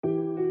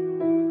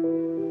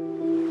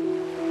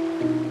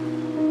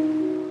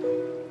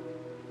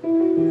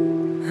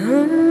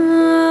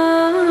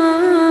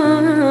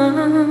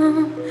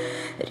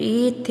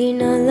Reethi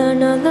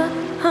Nalanala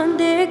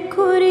hande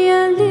kuriya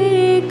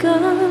liga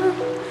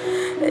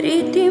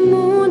Reethi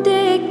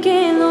mude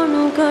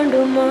kelonu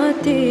kandu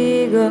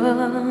matiga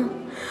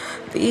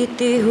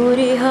Piti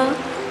huriha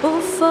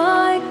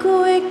ufai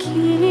koe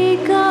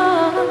kiga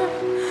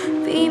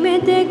Pime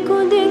deku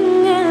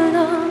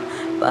dingela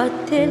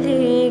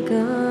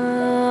pateliga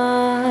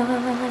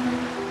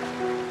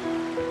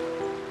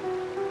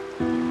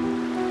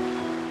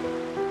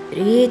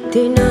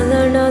Reethi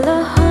Nalanala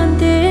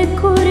hande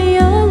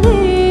kuriya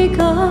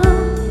liga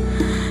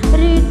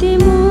Reethi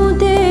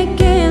mude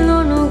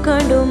kelonu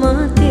kandu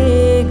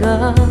matiga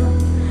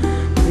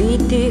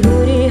Piti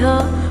huriha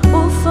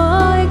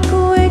ufai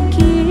koe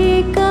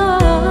kiga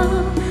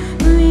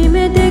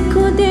Pime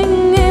deku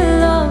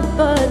dingela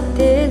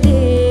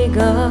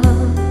pateliga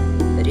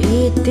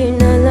Reethi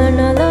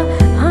Nalanala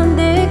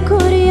hande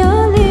kuriya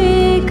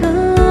liga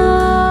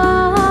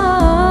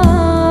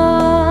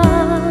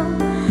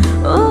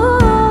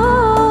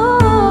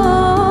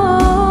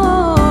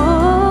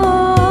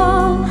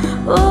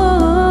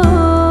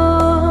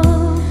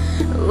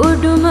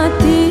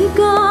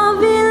Udumatiga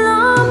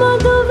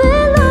vilamadu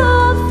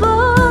vilafa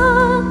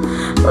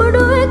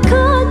Uduwe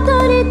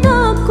katarita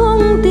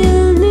kung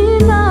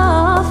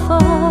dililafa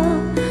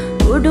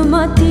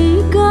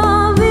Udumatiga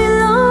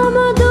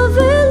vilamadu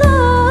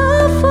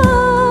vilafa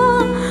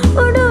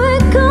Uduwe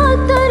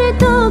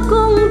katarita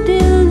kung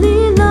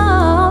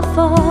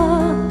dililafa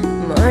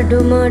Madu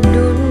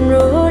madun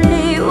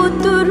roli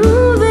uturu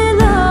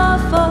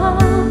vilafa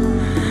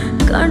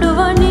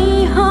Kanduvani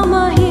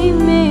hamahi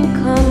me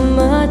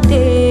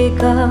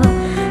khammatega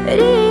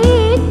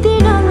Reethi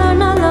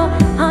Nalanala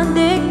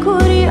hande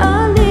kuriya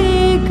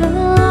liga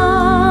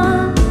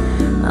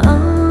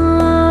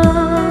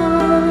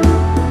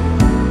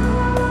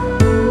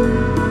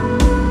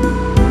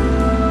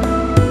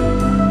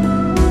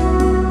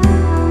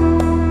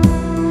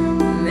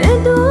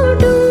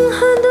Medudum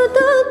handu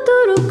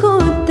daturu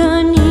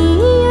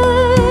kotaniye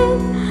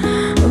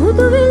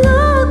Uduvila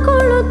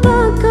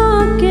kolotaka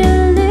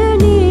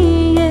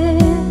keleniye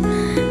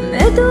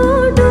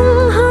Medudum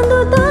handu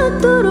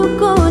daturu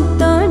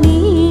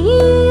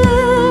kotaniye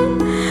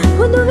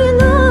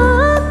Uduvila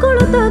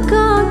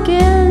kolotaka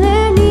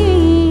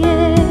keleniye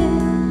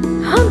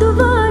Handu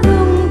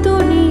varung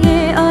tuniye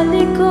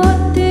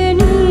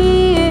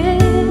alikoteniye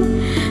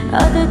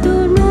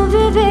Adadunu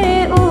vive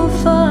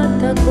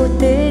ufata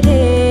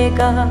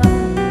kuterega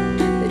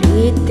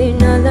Reethi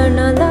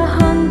Nalanala